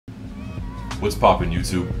What's poppin',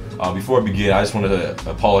 YouTube? Before I begin, I just wanted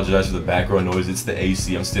to apologize for the background noise. It's the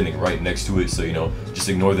AC. I'm standing right next to it, so you know, just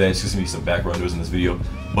ignore that. It's just gonna be some background noise in this video.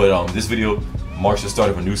 But this video marks the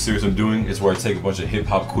start of a new series I'm doing. It's where I take a bunch of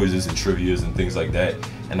hip-hop quizzes and trivias and things like that.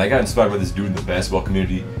 And I got inspired by this dude in the basketball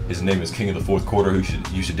community. His name is King of the Fourth Quarter.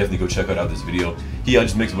 You should definitely go check out this video. He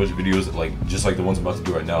just makes a bunch of videos just like the ones I'm about to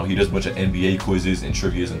do right now. He does a bunch of NBA quizzes and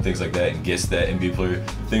trivias and things like that, and guess that NBA player,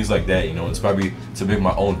 things like that. You know, inspired me to make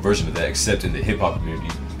my own version of that, except in the hip-hop community.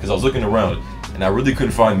 Because I was looking around and I really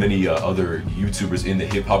couldn't find many other YouTubers in the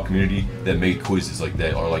hip-hop community that made quizzes like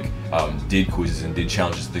that, or like did quizzes and did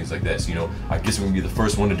challenges and things like that. So you know, I guess we're gonna be the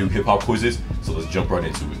first one to do hip-hop quizzes, so let's jump right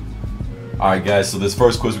into it. Alright guys, so this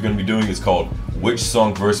first quiz we're gonna be doing is called Which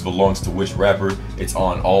Song Verse Belongs to Which Rapper? It's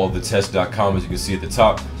on allofthetests.com, as you can see at the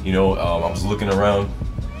top. You know, I was looking around,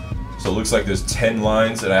 so it looks like there's 10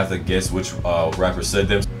 lines and I have to guess which rapper said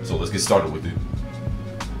them. So let's get started with it.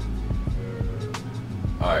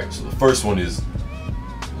 Alright, so the first one is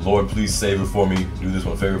Lord Please Save Her For Me, Do This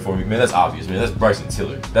One Favor For Me. Man, that's obvious, man. That's Bryson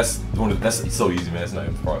Tiller. That's so easy, man. That's not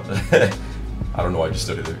even a problem. I don't know why I just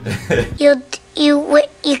studied there. You'll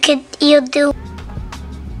do.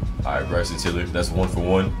 Alright, Bryson Tiller. That's 1 for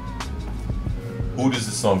 1. Who does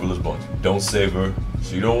this song belong to? Don't Save Her.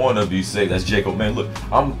 She Don't Wanna Be Saved. That's J. Cole. Man, look,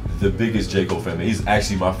 I'm the biggest J. Cole fan, man. He's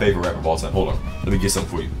actually my favorite rapper of all time. Hold on. Let me get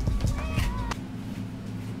something for you.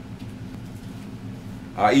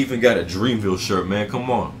 I even got a Dreamville shirt, man.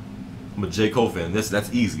 Come on. I'm a J. Cole fan.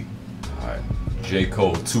 That's easy. Alright. J.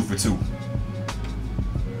 Cole, 2 for 2.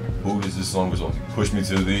 Who does this song belong to? Push Me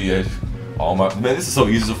to the Edge. All my man, this is so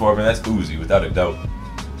easy so far, man. That's Uzi, without a doubt.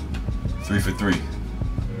 3 for 3.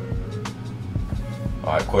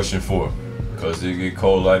 Alright, question 4. Cause it get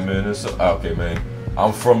cold like Minnesota. Okay, man.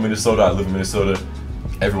 I'm from Minnesota. I live in Minnesota.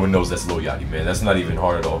 Everyone knows that's Lil Yachty, man. That's not even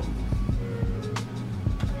hard at all.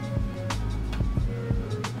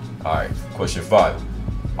 Alright, question 5.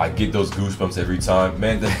 I get those goosebumps every time.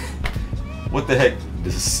 Man, what the heck?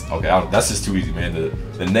 Okay, that's just too easy, man.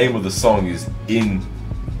 The name of the song is in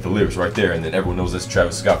the lyrics right there, and then everyone knows that's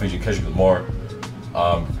Travis Scott featuring Kendrick Lamar.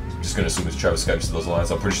 Just gonna assume it's Travis Scott to those lines.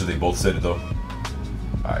 I'm pretty sure they both said it though.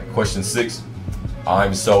 Alright, question 6.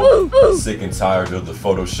 I'm so sick and tired of the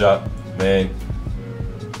Photoshop. Man,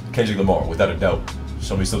 Kendrick Lamar, without a doubt.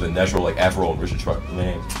 Show me something natural like Afro and Richard Truck.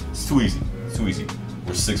 Man, it's too easy. It's too easy.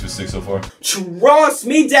 We're 6 for 6 so far. Trust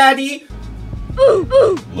me, daddy!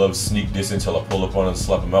 Love Sneak Diss until I pull up on him and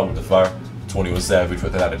slap him out with the fire. 21 Savage,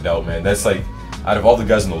 without a doubt, man. That's like, out of all the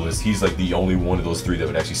guys on the list, he's like the only one of those 3 that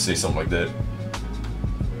would actually say something like that.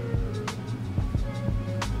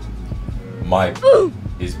 My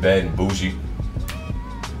is Bad and Bougie.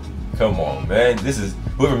 Come on, man. This is,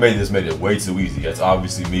 whoever made this made it way too easy. That's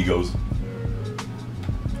obviously Migos.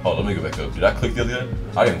 Oh, let me go back up. Did I click the other one?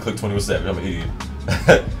 I didn't click 21 Savage. I'm an idiot.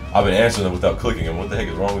 I've been answering them without clicking them. What the heck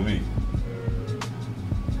is wrong with me?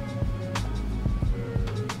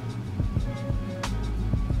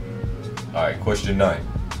 Alright, question 9.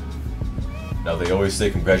 Now they always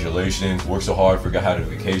say congratulations, work so hard, forgot how to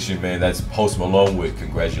vacation. Man, that's Post Malone with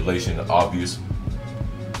congratulations, obvious.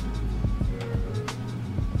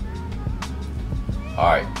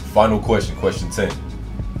 Alright, final question, question 10.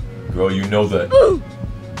 Girl, you know that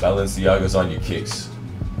Balenciaga's on your kicks.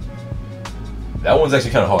 That one's actually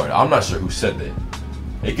kind of hard. I'm not sure who said that.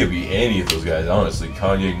 It could be any of those guys, honestly.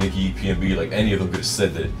 Kanye, Nicki, PNB, like any of them could have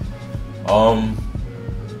said that. I'm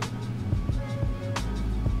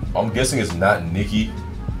guessing it's not Nicki.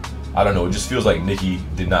 I don't know. It just feels like Nicki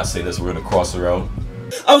did not say this. So we're gonna cross her out.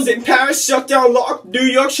 I was in Paris, shut down Lock, New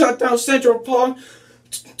York, shut down Central Park.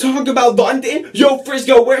 Talk about London, yo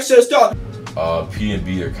Frisco, where's the stuff?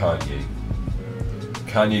 PNB or Kanye.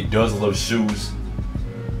 Kanye does love shoes.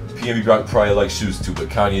 PNB probably likes shoes too, but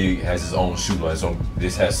Kanye has his own shoe line, so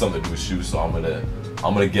this has something to do with shoes. So I'm gonna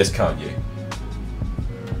guess Kanye.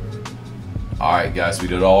 Alright guys, we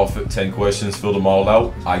did all 10 questions, filled them all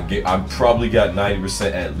out. I probably got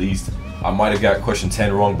 90% at least. I might have got question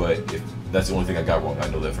 10 wrong, but if that's the only thing I got wrong, I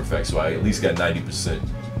know that for a fact. So I at least got 90%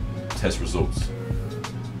 test results.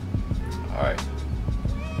 Alright.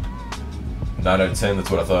 9 out of 10,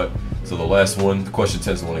 that's what I thought. So the last one, question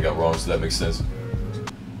 10 is the one I got wrong, so that makes sense.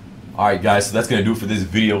 Alright guys, so that's going to do it for this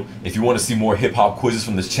video. If you want to see more hip-hop quizzes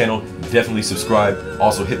from this channel, definitely subscribe.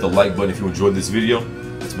 Also hit the like button if you enjoyed this video.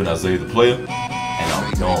 It's been Isaiah the Player, and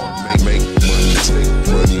I'm gone. Make money, take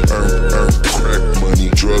money, earn